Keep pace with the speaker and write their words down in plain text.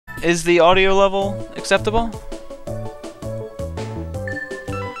Is the audio level acceptable?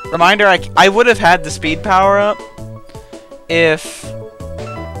 Reminder, I would have had the speed power up if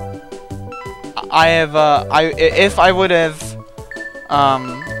I would have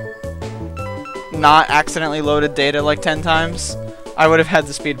not accidentally loaded data like 10 times. I would have had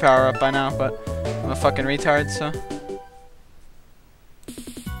the speed power up by now, but I'm a fucking retard, so.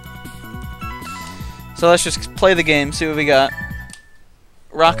 So let's just play the game, see what we got.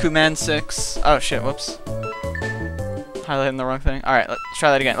 Rockman 6. Oh shit, whoops. Highlighting the wrong thing. Alright, let's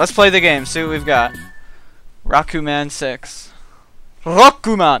try that again. Let's play the game, see what we've got. Rockman 6.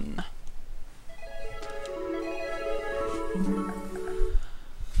 Rockman!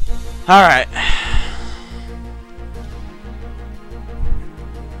 Alright.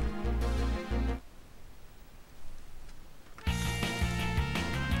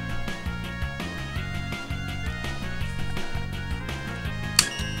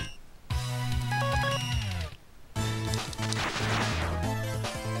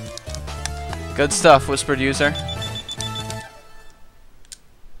 Good stuff, whispered user.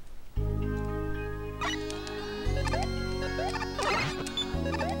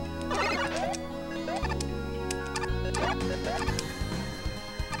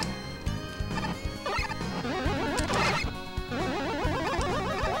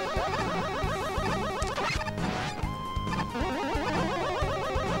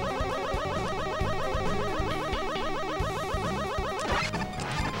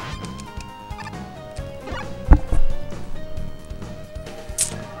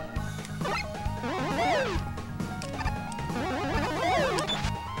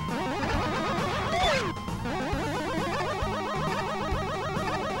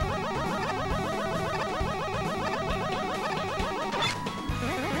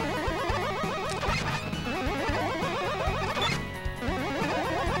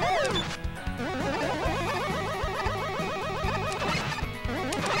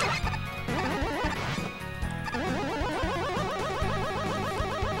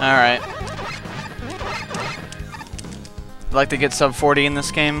 Alright. I'd like to get sub 40 in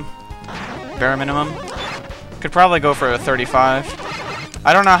this game. Bare minimum. Could probably go for a 35.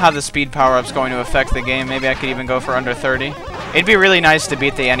 I don't know how the speed power-up's going to affect the game. Maybe I could even go for under 30. It'd be really nice to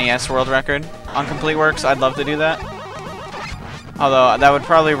beat the NES world record on Complete Works. I'd love to do that. Although, that would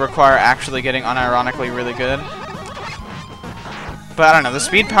probably require actually getting unironically really good. But I don't know, the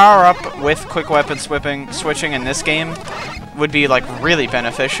speed power-up with quick weapon switching in this game would be, like, really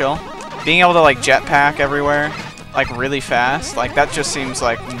beneficial. Being able to, like, jetpack everywhere, like, really fast, like, that just seems,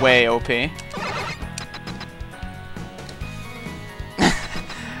 like, way OP.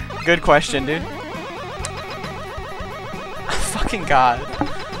 Good question, dude. Fucking god.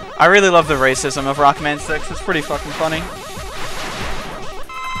 I really love the racism of Rockman 6. It's pretty fucking funny.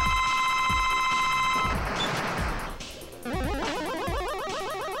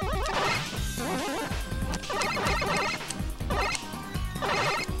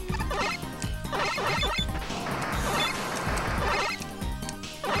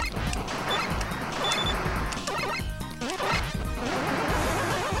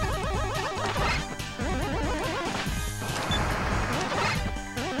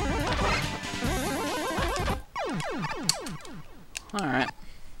 Alright.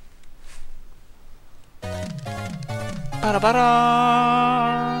 Ba-da-ba-da!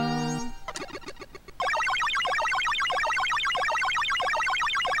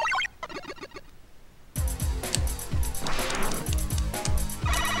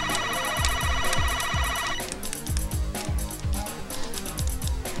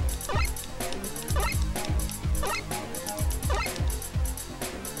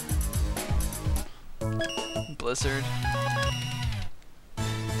 Blizzard.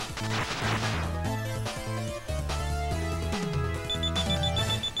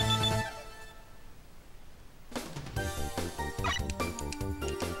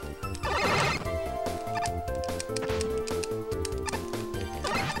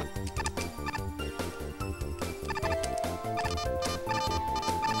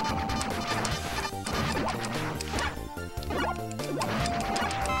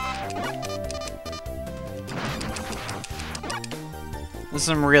 This is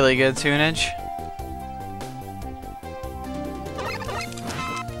some really good tunage.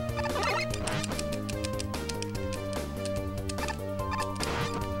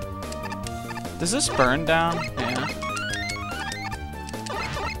 Does this burn down? Yeah.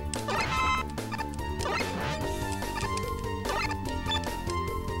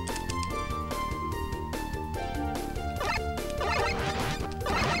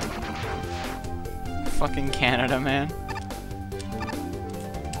 Fucking Canada, man.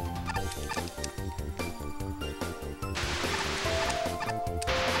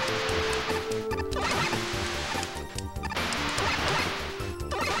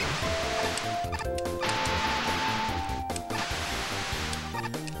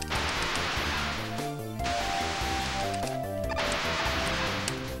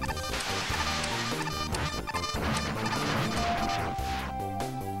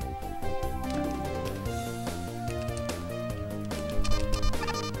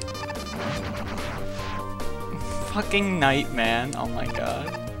 Fucking Knight, man. Oh my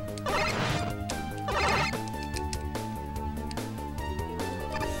god.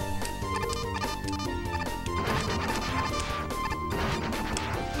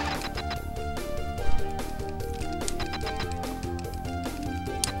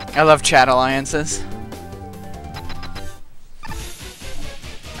 I love chat alliances.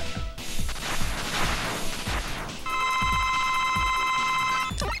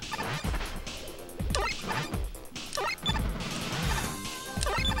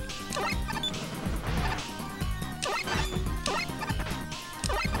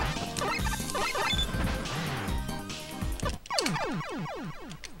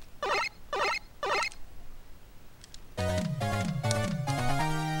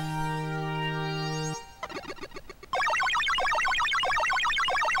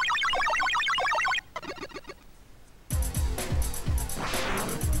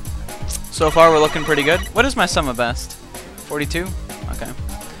 So far, we're looking pretty good. What is my sum of best? 42? Okay.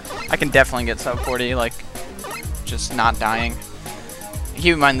 I can definitely get sub 40, like, just not dying.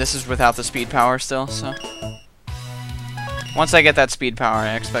 Keep in mind, this is without the speed power still, so. Once I get that speed power,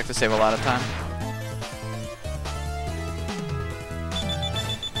 I expect to save a lot of time.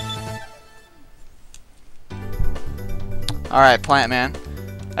 Alright, Plant Man.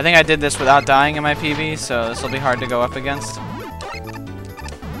 I think I did this without dying in my PB, so this will be hard to go up against.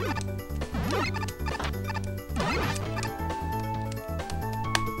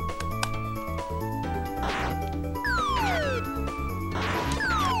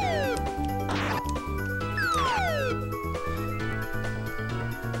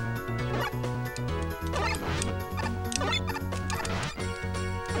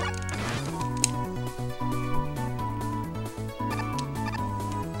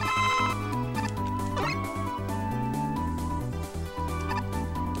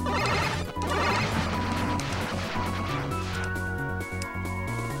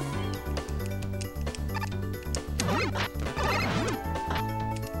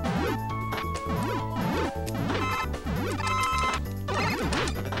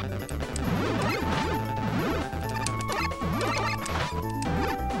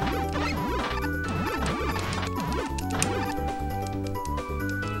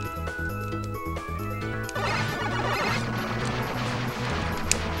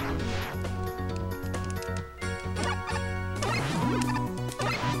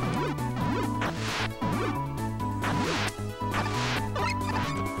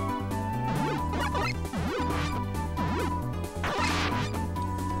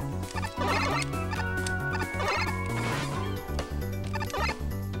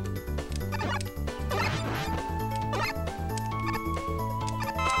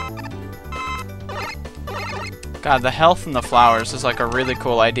 God, the health in the flowers is like a really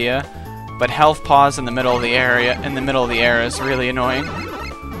cool idea, but health pause in the middle of the air is really annoying.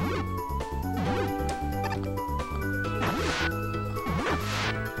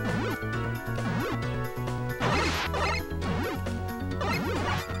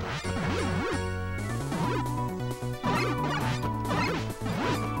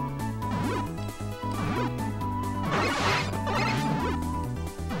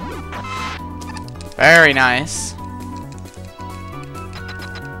 Very nice.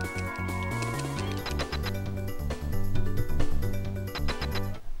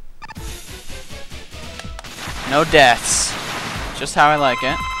 No deaths. Just how I like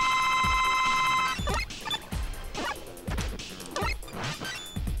it.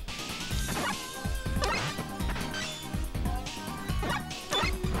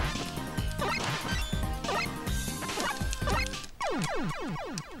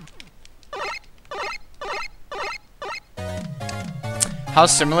 How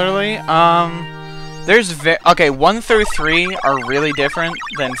similarly? There's okay, 1 through 3 are really different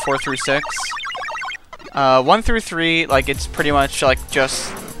than 4 through 6. 1 through 3, like, it's pretty much like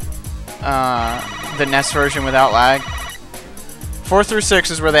just the NES version without lag. 4 through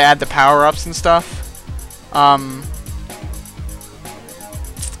 6 is where they add the power-ups and stuff.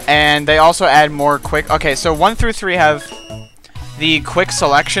 And they also add more quick... Okay, so 1 through 3 have the quick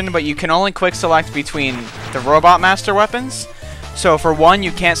selection, but you can only quick select between the Robot Master weapons. So for 1,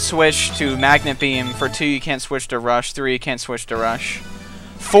 you can't switch to Magnet Beam. For 2, you can't switch to Rush. 3, you can't switch to Rush.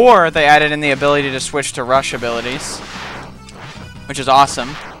 4, they added in the ability to switch to Rush abilities, which is awesome.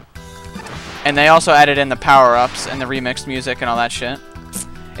 And they also added in the power-ups and the remixed music and all that shit.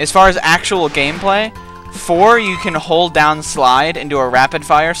 As far as actual gameplay, 4, you can hold down slide and do a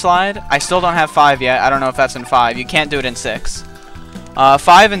rapid-fire slide. I still don't have 5 yet. I don't know if that's in 5. You can't do it in 6.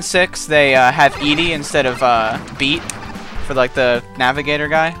 5 and 6, they have Edie instead of Beat. For like the navigator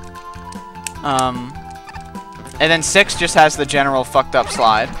guy. And then 6 just has the general fucked up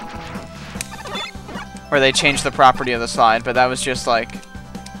slide. Where they changed the property of the slide, but that was just like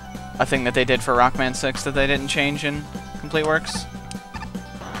a thing that they did for Rockman 6 that they didn't change in Complete Works.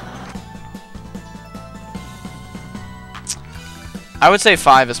 I would say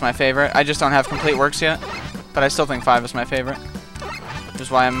 5 is my favorite. I just don't have Complete Works yet, but I still think 5 is my favorite. Which is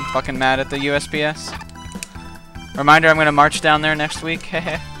why I'm fucking mad at the USPS. Reminder, I'm gonna march down there next week.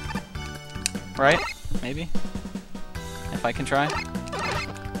 Hehe. Right? Maybe? If I can try.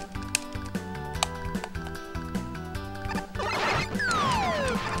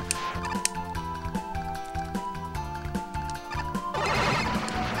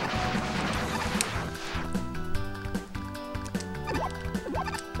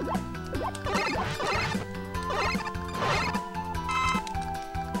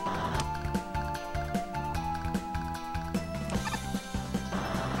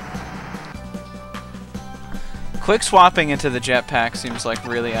 Quick swapping into the jetpack seems like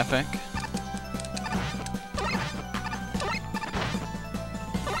really epic.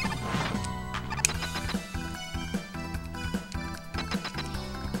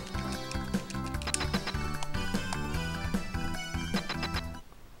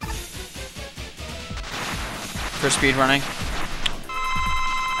 For speedrunning.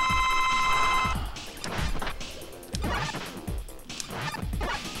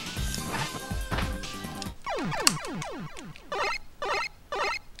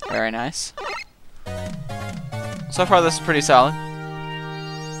 Very nice. So far, this is pretty solid.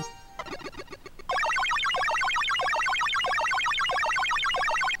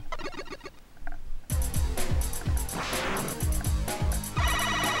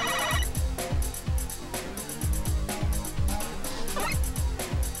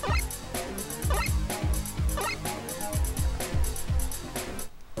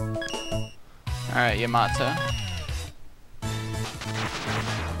 Alright, Yamato.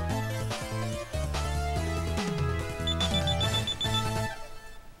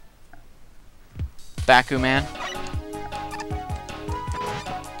 Bakuman.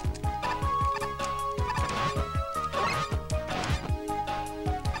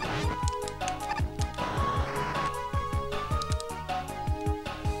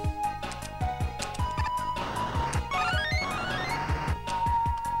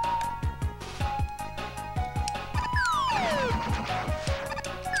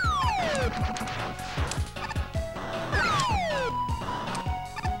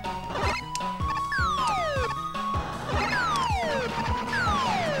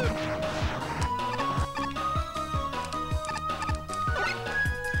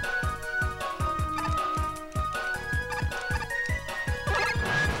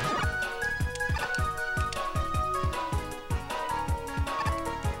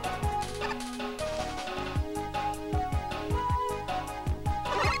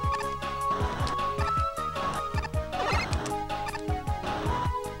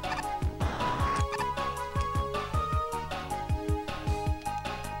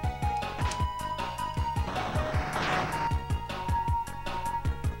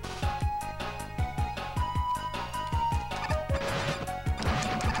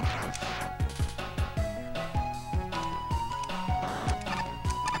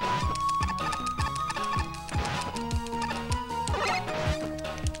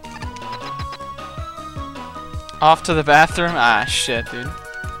 Off to the bathroom? Ah, shit, dude.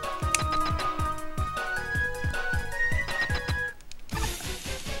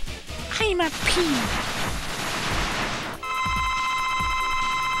 I'm a pee.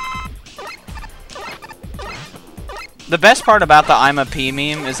 The best part about the I'm a pee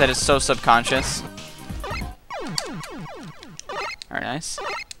meme is that it's so subconscious. Very nice.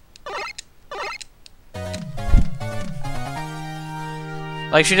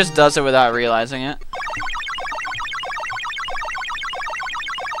 Like, she just does it without realizing it.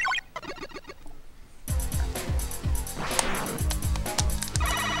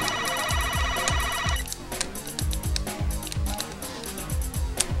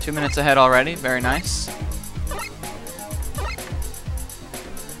 Two minutes ahead already, very nice.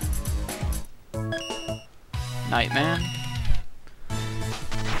 Nightman.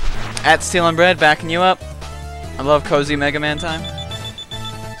 At Steel and Bread, backing you up. I love cozy Mega Man time.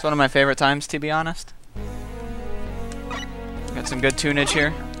 It's one of my favorite times, to be honest. Got some good tunage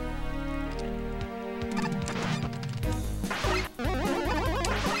here.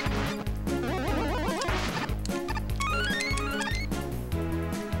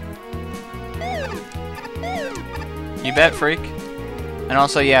 You bet, freak. And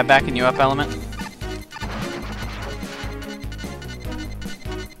also, yeah, backing you up, Element.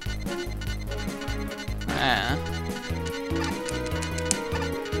 Ah.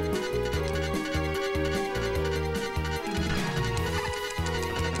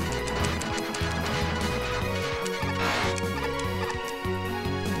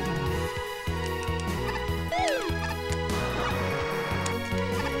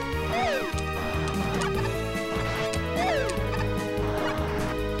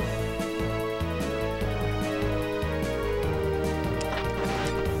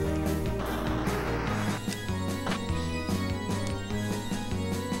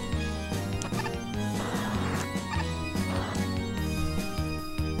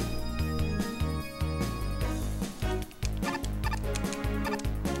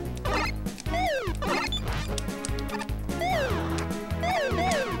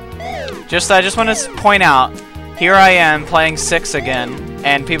 I just want to point out, here I am playing 6 again,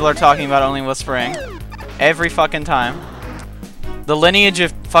 and people are talking about Only Whispering. Every fucking time. The lineage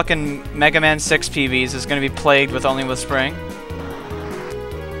of fucking Mega Man 6 PBs is going to be plagued with Only Whispering.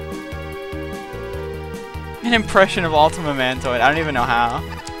 An impression of Ultima Mantoid. I don't even know how.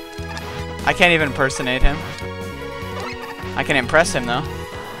 I can't even impersonate him. I can impress him, though.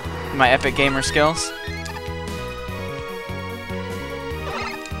 My epic gamer skills.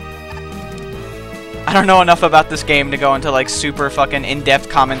 I don't know enough about this game to go into like super fucking in-depth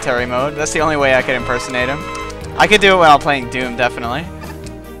commentary mode. That's the only way I could impersonate him. I could do it while playing Doom, definitely.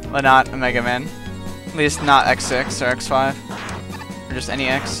 But not a Mega Man. At least not X6 or X5. Or just any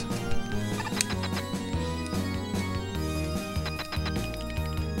X.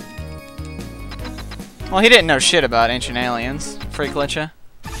 Well, he didn't know shit about Ancient Aliens. Freak glitcha.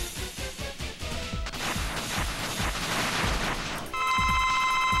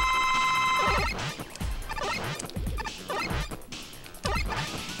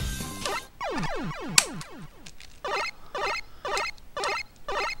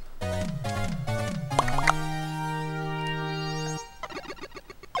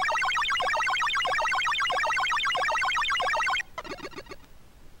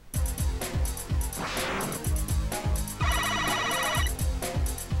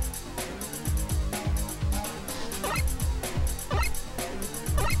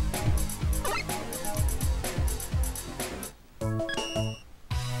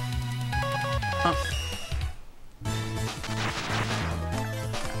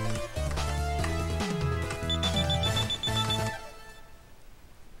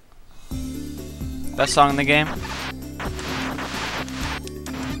 Best song in the game?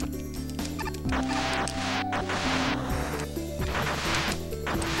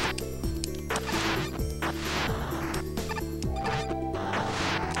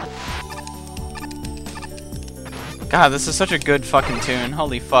 God, this is such a good fucking tune.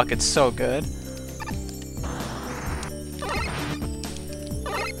 Holy fuck, it's so good.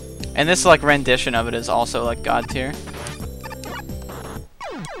 And this like rendition of it is also like god tier.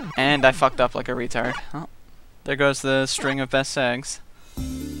 And I fucked up like a retard. Oh, there goes the string of best segs.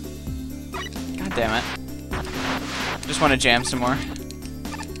 God damn it. Just want to jam some more.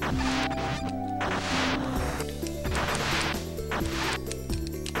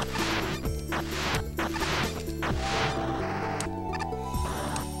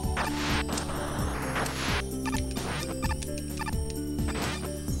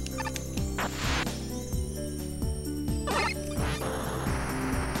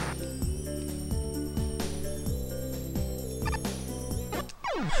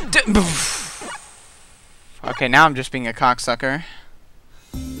 Okay, now I'm just being a cocksucker.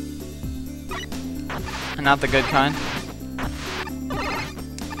 And not the good kind.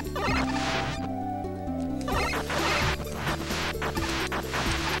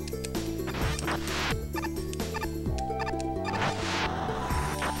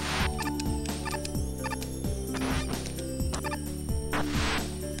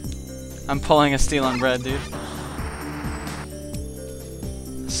 I'm pulling a steal on bread, dude.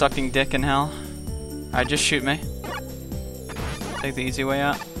 Sucking dick in hell. Alright, just shoot me. Take the easy way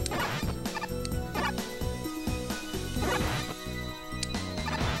out.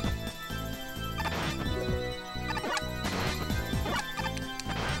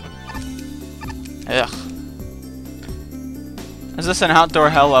 Ugh. Is this an outdoor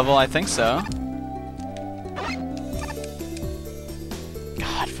hell level? I think so.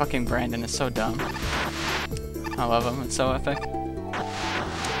 God, fucking Brandon is so dumb. I love him, it's so epic.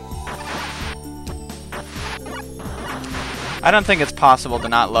 I don't think it's possible to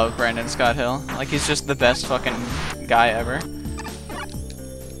not love Brandon Scott Hill. Like, he's just the best fucking guy ever.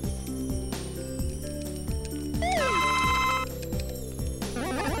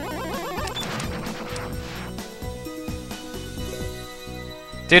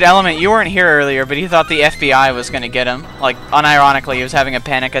 Dude, Element, you weren't here earlier, but he thought the FBI was gonna get him. Like, unironically, he was having a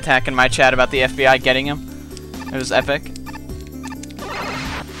panic attack in my chat about the FBI getting him. It was epic.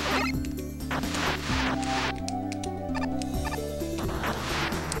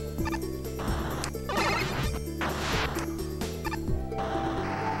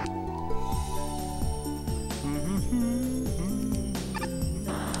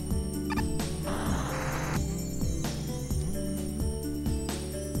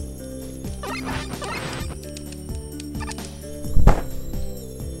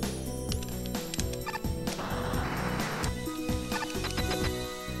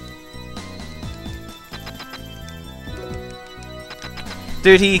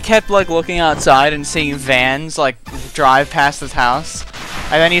 Dude, he kept like looking outside and seeing vans like drive past his house.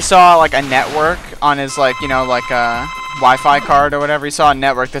 And then he saw like a network on his like, you know, like a Wi-Fi card or whatever. He saw a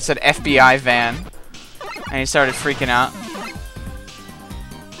network that said FBI van. And he started freaking out.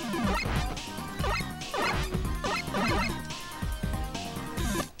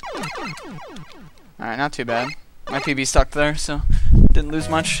 Alright, not too bad. My PB stuck there, so didn't lose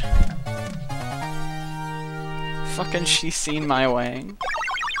much. Fucking she's seen my way.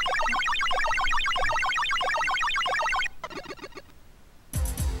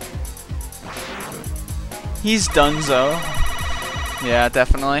 He's donezo. Yeah,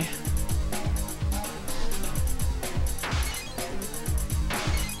 definitely.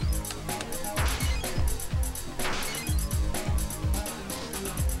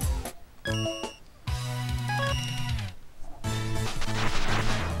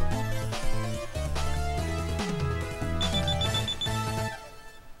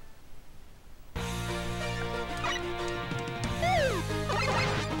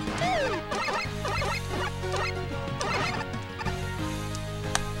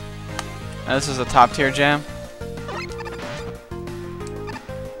 Now, this is a top tier jam.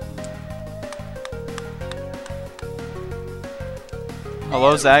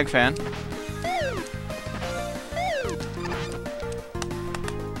 Hello, Zag fan.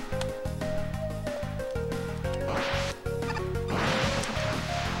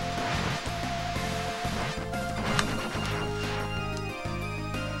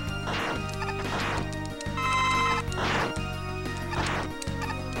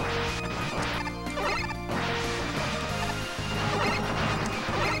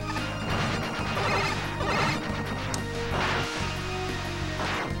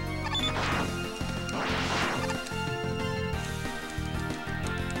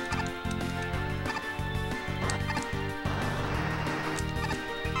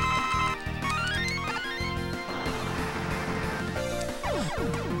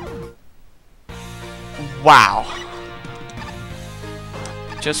 Wow.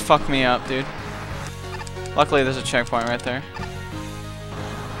 Just fucked me up, dude. Luckily, there's a checkpoint right there.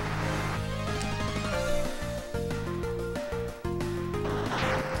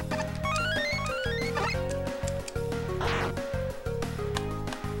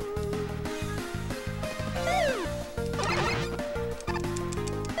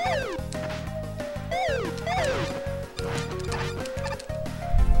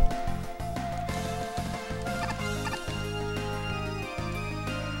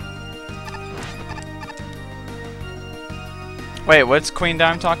 Wait, what's Queen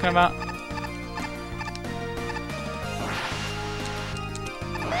Dime talking about?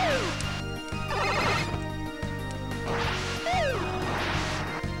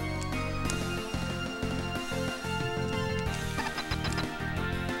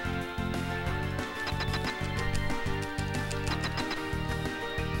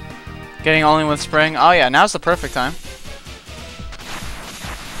 Getting only with spring? Oh yeah, now's the perfect time.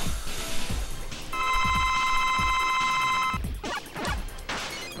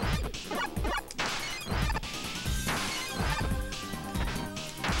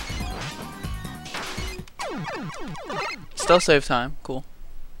 Still save time. Cool.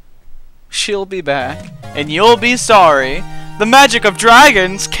 She'll be back, and you'll be sorry. The magic of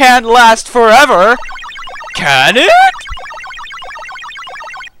dragons can't last forever. Can it?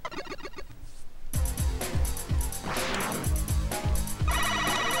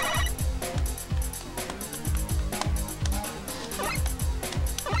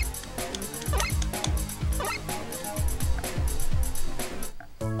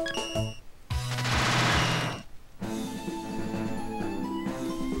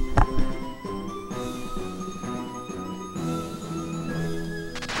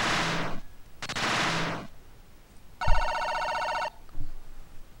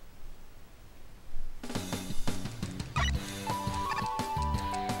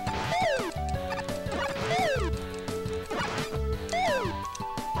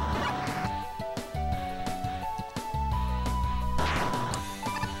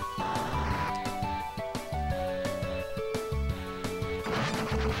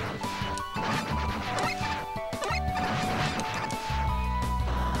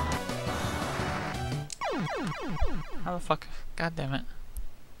 How the fuck? God damn it.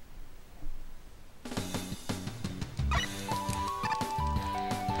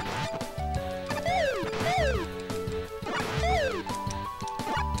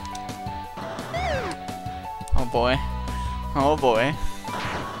 Oh boy. Oh boy.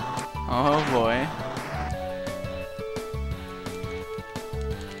 Oh boy.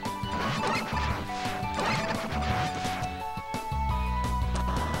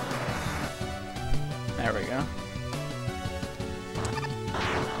 There we go.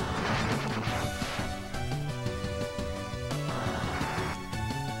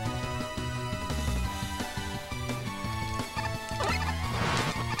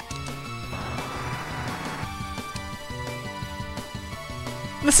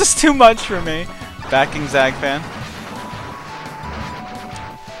 This is too much for me. Backing Zag fan.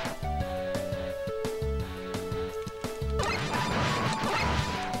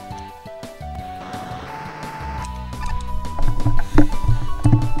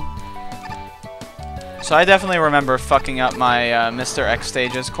 So I definitely remember fucking up my Mr. X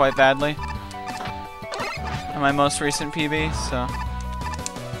stages quite badly in my most recent PB, so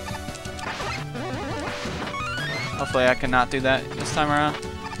hopefully I can not do that this time around.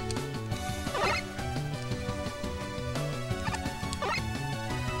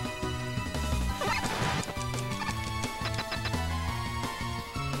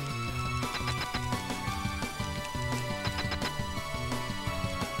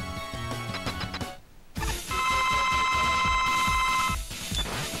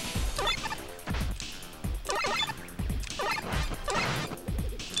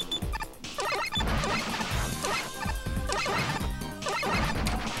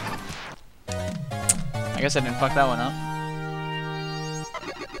 I guess I didn't fuck that one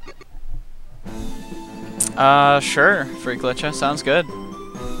up. Sure, Freak Glitcha. Sounds good.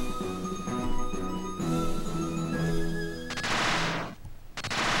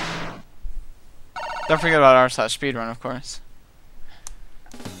 Don't forget about r/speedrun, of course.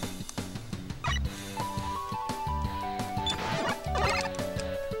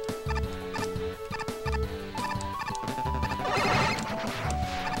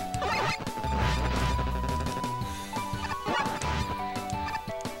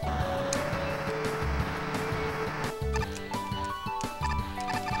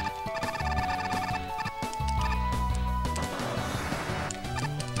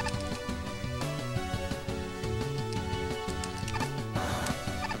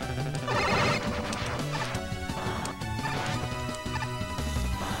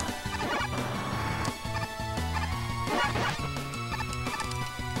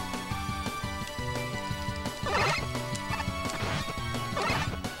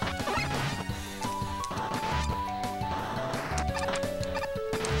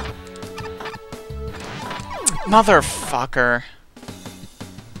 Motherfucker.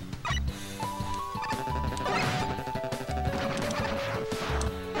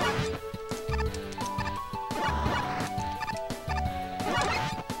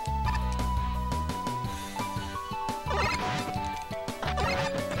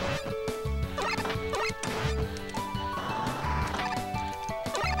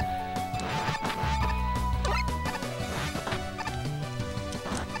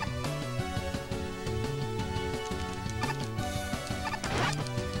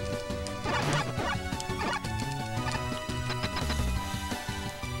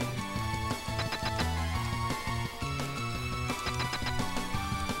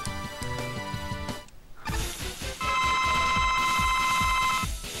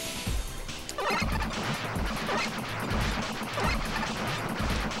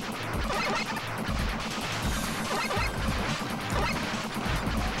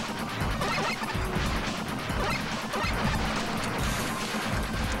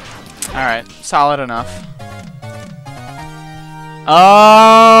 Alright, solid enough.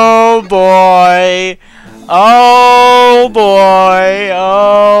 Oh boy! Oh boy!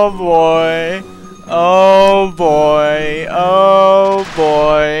 Oh boy! Oh boy! Oh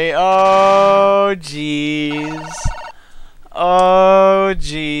boy! Oh jeez! Oh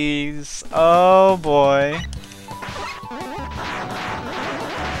jeez! Oh boy!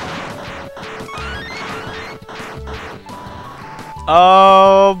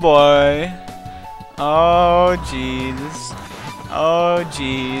 Oh boy. Oh jeez. Oh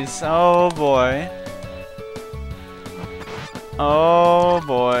jeez. Oh boy. Oh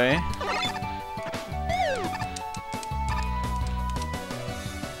boy.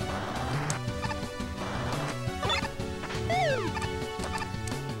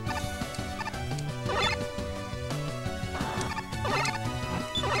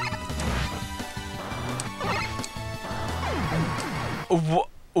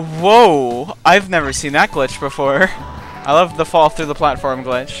 Whoa! I've never seen that glitch before. I love the fall through the platform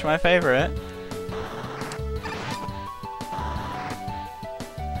glitch. My favorite.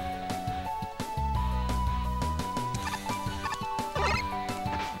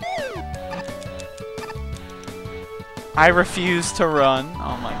 I refuse to run.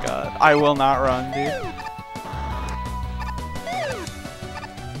 Oh my god. I will not run, dude.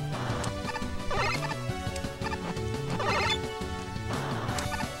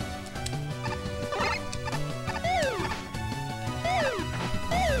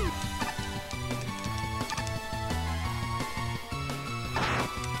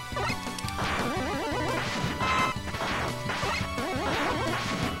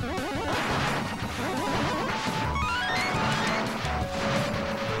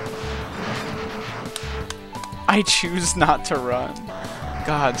 I choose not to run.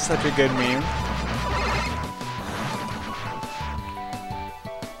 God, such a good meme.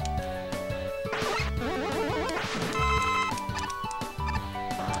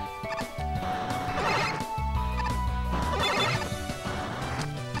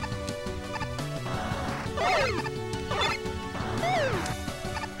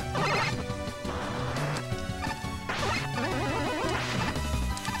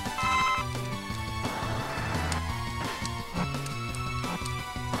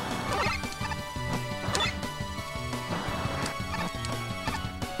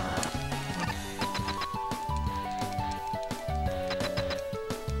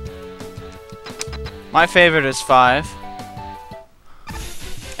 My favorite is 5.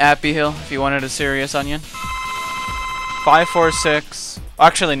 Appy Hill, if you wanted a serious onion. 5, 4, 6.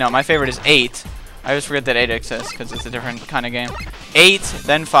 Actually, no, my favorite is 8. I always forget that 8 exists because it's a different kind of game. 8,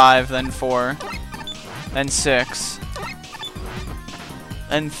 then 5, then 4, then 6,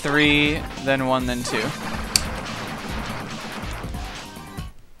 then 3, then 1, then 2.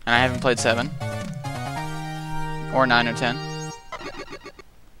 And I haven't played 7. Or 9 or 10.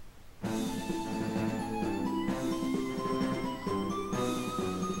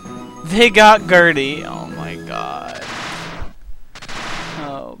 They got Gertie. Oh my god.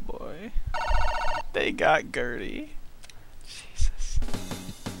 Oh boy. They got Gertie. Jesus.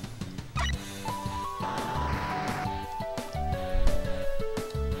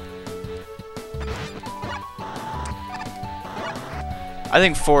 I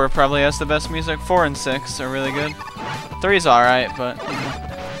think 4 probably has the best music. 4 and 6 are really good. 3's alright, but you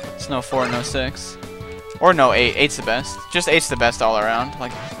know, it's no 4, no 6. Or no 8. 8's the best. Just 8's the best all around,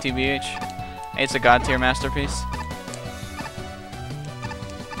 like TBH. 8's a god tier masterpiece.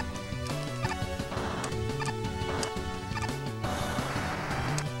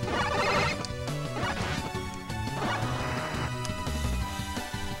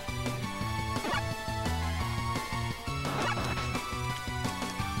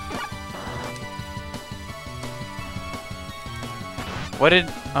 What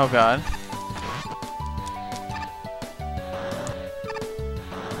did... Oh god.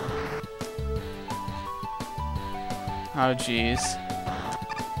 Oh jeez.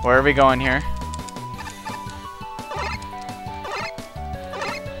 Where are we going here?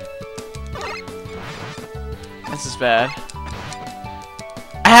 This is bad.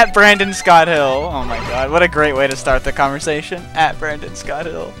 At Brandon Scott Hill. Oh my god, what a great way to start the conversation. At Brandon Scott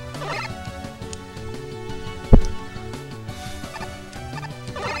Hill.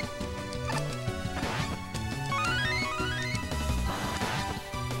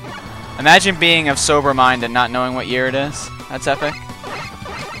 Imagine being of sober mind and not knowing what year it is. That's epic.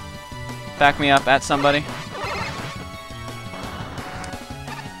 Back me up at somebody.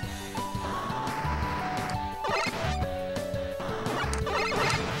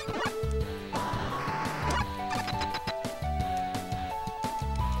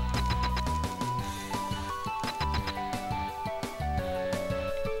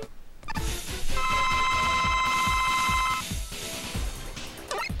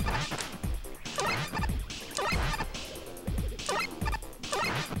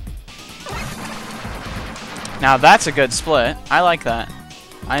 Now that's a good split. I like that.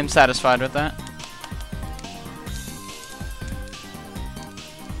 I am satisfied with that.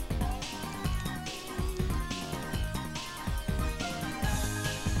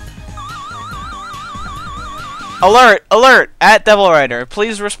 Alert! Alert! At Devil Rider,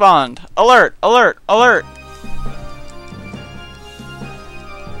 please respond. Alert! Alert! Alert!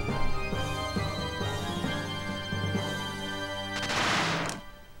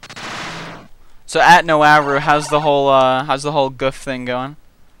 So at Noavru, how's the whole goof thing going?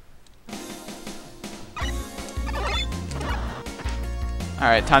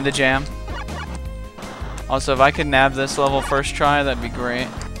 Alright, time to jam. Also, if I could nab this level first try, that'd be great.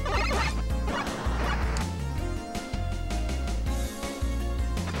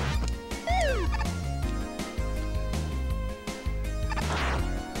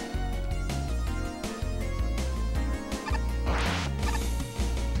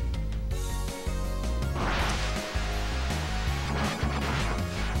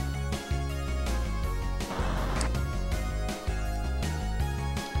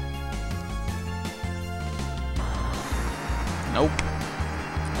 Nope.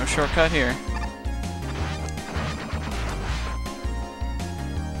 No shortcut here.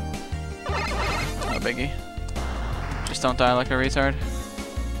 No biggie. Just don't die like a retard.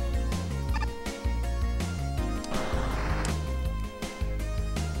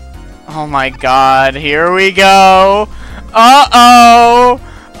 Oh my god, here we go! Uh-oh!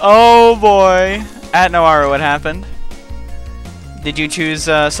 Oh boy. At Noara, what happened? Did you choose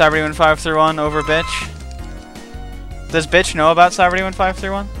Cyberdemon 531 over Bitch? Does Bitch know about Cyberdemon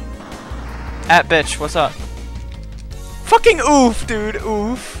 531? At Bitch, what's up? Fucking oof, dude,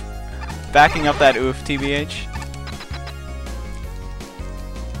 oof. Backing up that oof, TBH.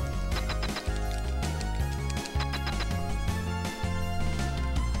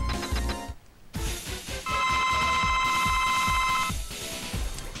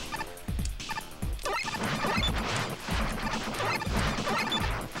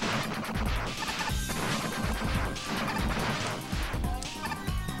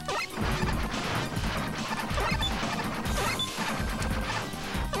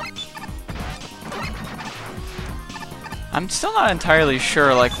 I'm still not entirely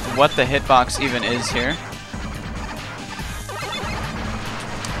sure, like, what the hitbox even is here.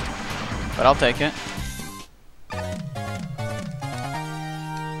 But I'll take it.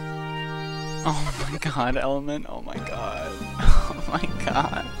 Oh my god, Element. Oh my god. Oh my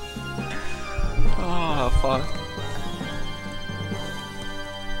god. Oh, fuck.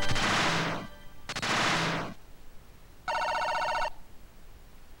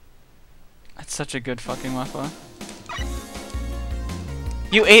 That's such a good fucking muffler.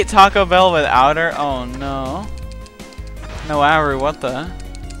 You ate Taco Bell without her? Oh no. No, Aru, what the?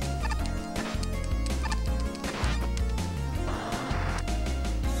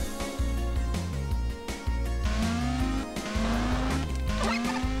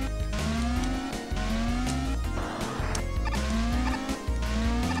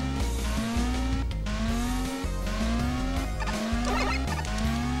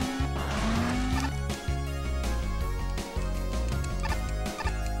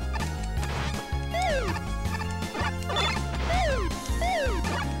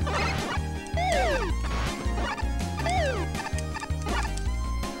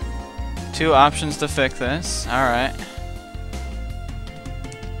 Two options to fix this. Alright.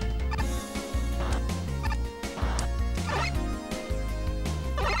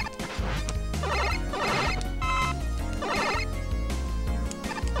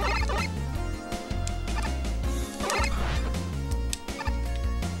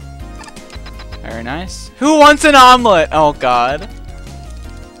 Very nice. Who wants an omelet? Oh god.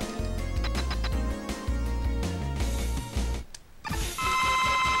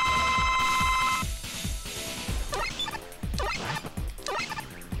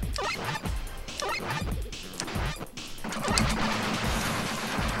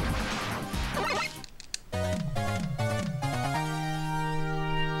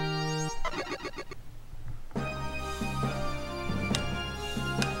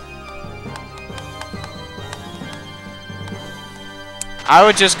 I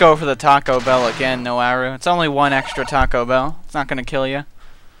would just go for the Taco Bell again, no Aru. It's only one extra Taco Bell. It's not gonna kill you.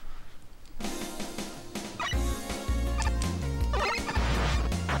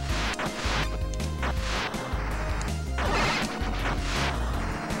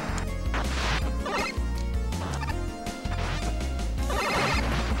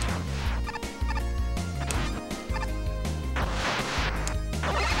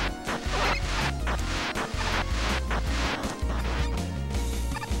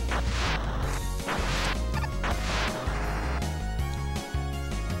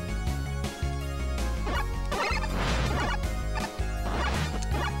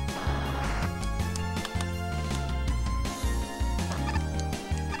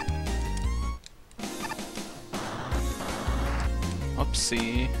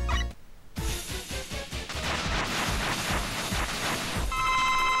 Oopsie.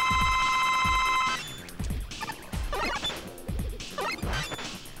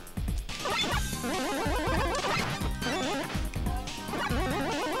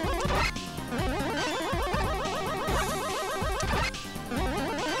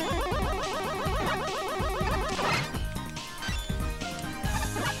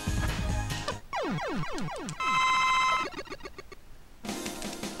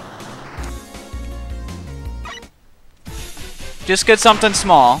 Just get something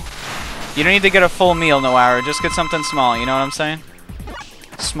small. You don't need to get a full meal, no Aru. Just get something small, you know what I'm saying?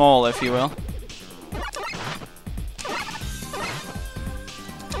 Small, if you will.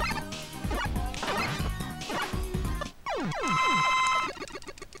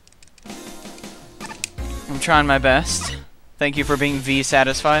 I'm trying my best. Thank you for being V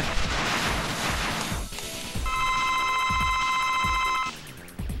satisfied.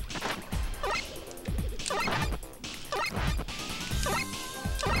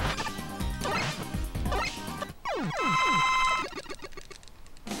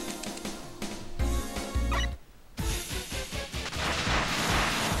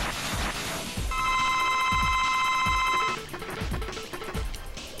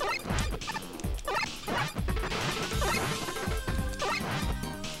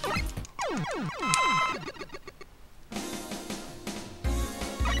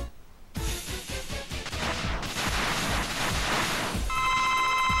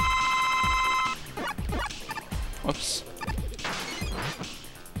 Whoops.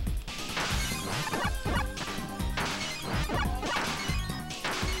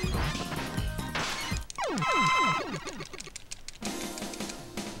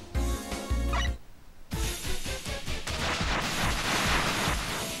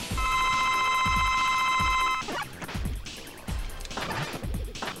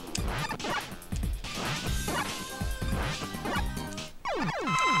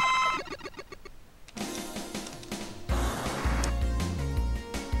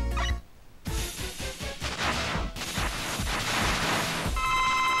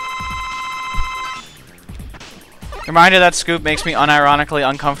 Reminder that scoop makes me unironically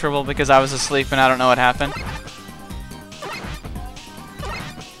uncomfortable because I was asleep and I don't know what happened.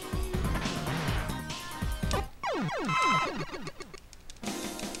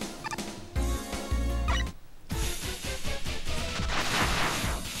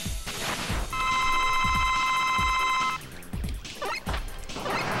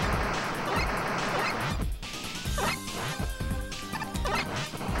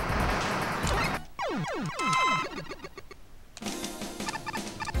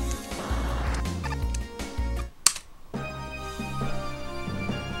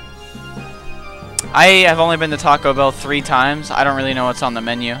 I have only been to Taco Bell 3 times. I don't really know what's on the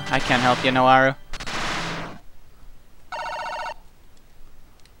menu. I can't help you, Noaru.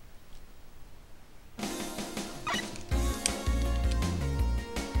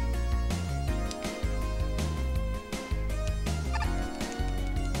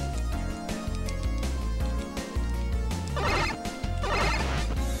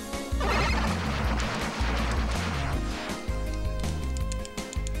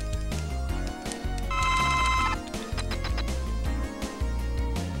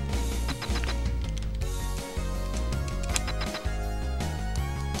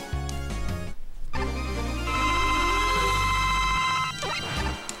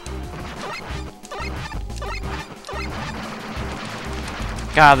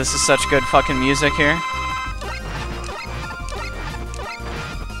 God, this is such good fucking music here.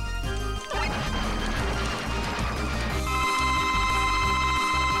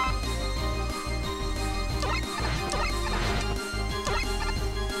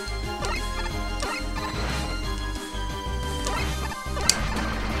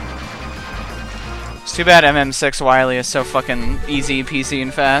 It's too bad MM6 Wily is so fucking easy, PC,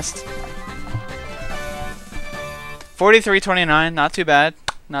 and fast. 43.29, not too bad.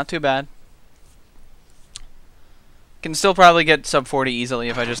 Not too bad. Can still probably get sub 40 easily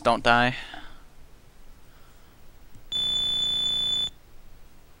if I just don't die.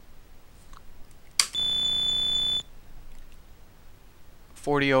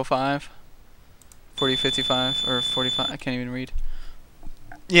 $40.05, $40.55, or 45. I can't even read.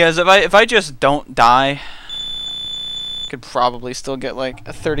 Yeah, so if I just don't die, could probably still get like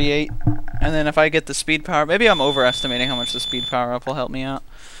a 38. And then if I get the speed power, maybe I'm overestimating how much the speed power up will help me out.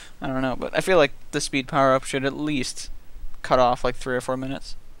 I don't know, but I feel like the speed power up should at least cut off like 3 or 4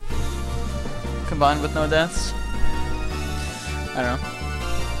 minutes. Combined with no deaths. I don't know.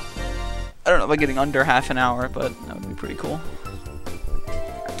 I don't know about getting under half an hour, but that would be pretty cool.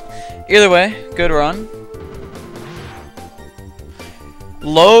 Either way, good run.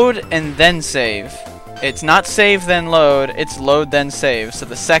 Load and then save. It's not save then load, it's load then save. So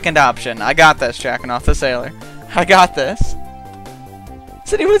the second option. I got this, jacking off the sailor. I got this.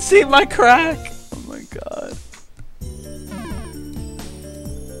 Has anyone seen my crack? Oh my god.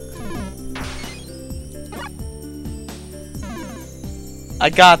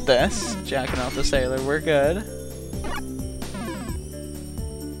 I got this, jacking off the sailor. We're good.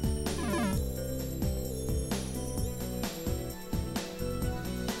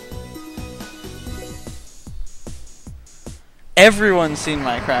 Everyone's seen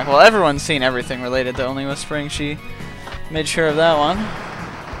my crack. Well, everyone's seen everything related to Only Whispering. She made sure of that one.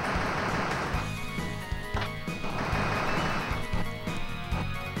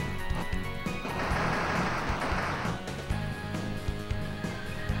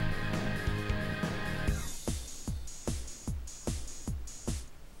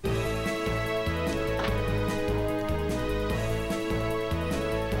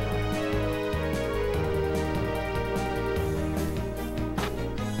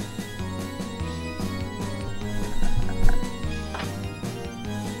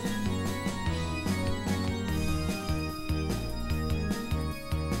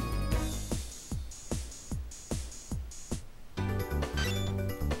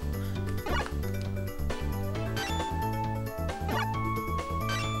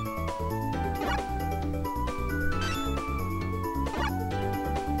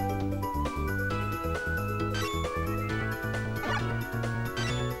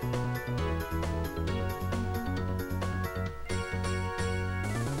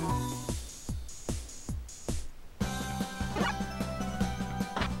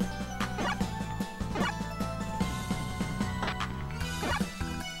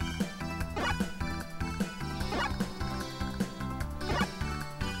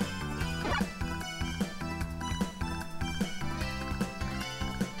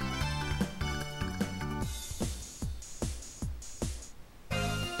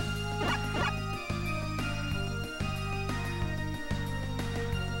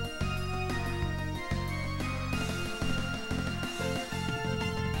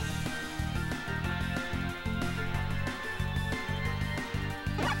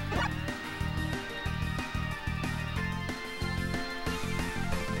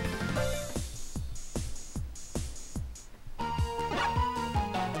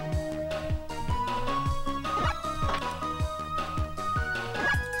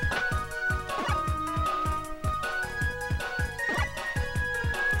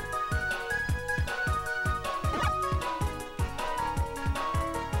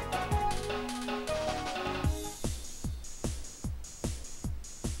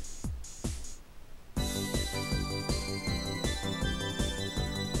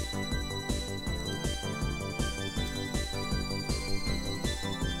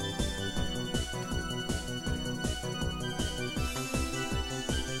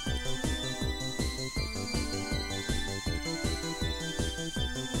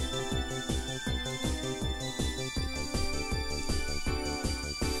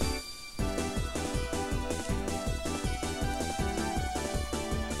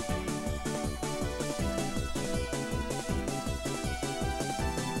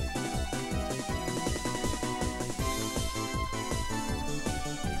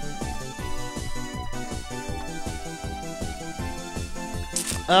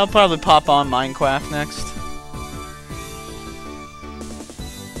 I'll probably pop on Minecraft next.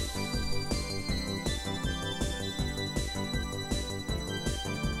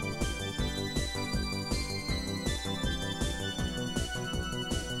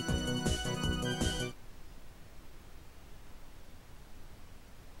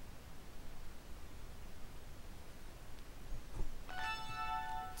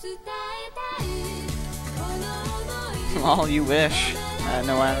 All you wish.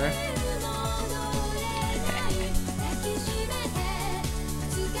 No matter.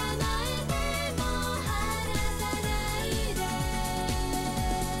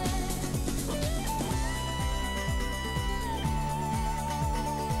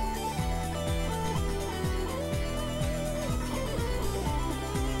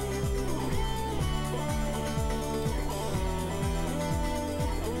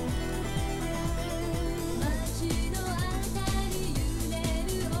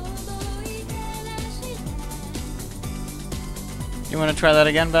 You want to try that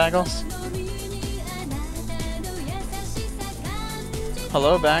again, Bagels?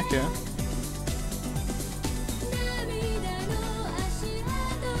 Hello, back here.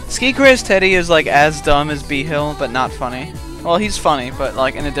 Ski Craze Teddy is like as dumb as B-Hill, but not funny. Well, he's funny, but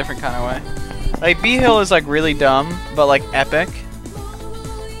like in a different kind of way. Like B-Hill is like really dumb, but like epic.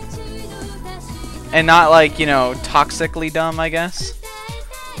 And not like, you know, toxically dumb, I guess.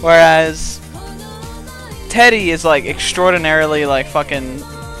 Whereas Teddy is like extraordinarily like fucking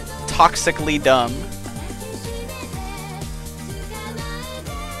toxically dumb.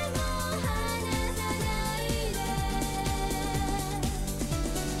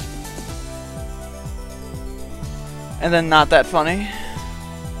 And then not that funny.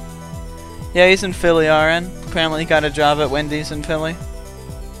 Yeah, he's in Philly, RN. Apparently he got a job at Wendy's in Philly.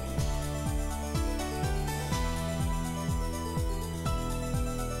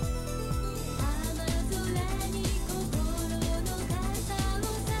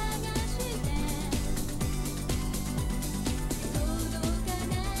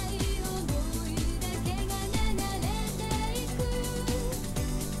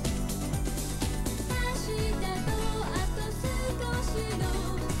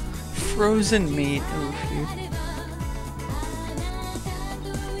 Frozen meat. Oof, dude.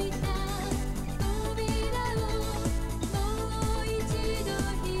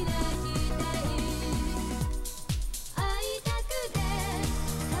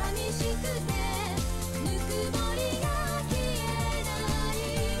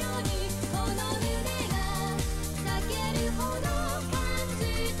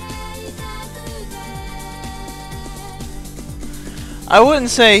 I wouldn't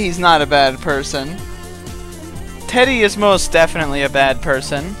say he's not a bad person. Teddy is most definitely a bad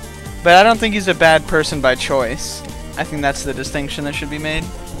person, but I don't think he's a bad person by choice. I think that's the distinction that should be made.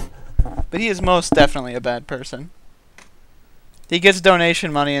 But he is most definitely a bad person. He gets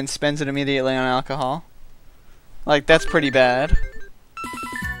donation money and spends it immediately on alcohol. Like, that's pretty bad.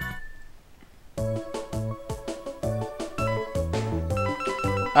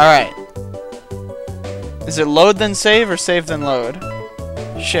 Alright. Is it load then save or save then load?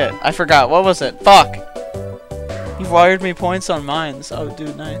 Shit, I forgot. What was it? Fuck! You've wired me points on mines. Oh,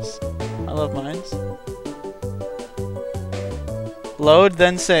 dude, nice. I love mines. Load,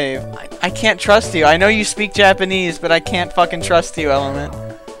 then save. I can't trust you. I know you speak Japanese, but I can't fucking trust you, Element.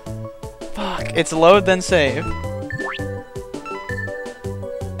 Fuck. It's load, then save.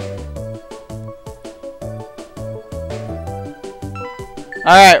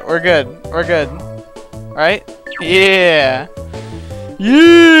 Alright, we're good. We're good. Right? Yeah!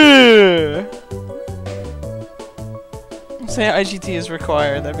 Yeah! Say IGT is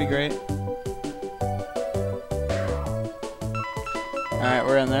required, that'd be great. Alright,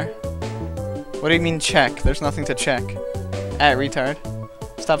 we're in there. What do you mean check? There's nothing to check. Retard.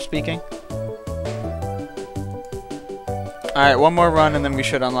 Stop speaking. Alright, one more run and then we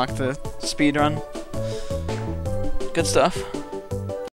should unlock the speed run. Good stuff.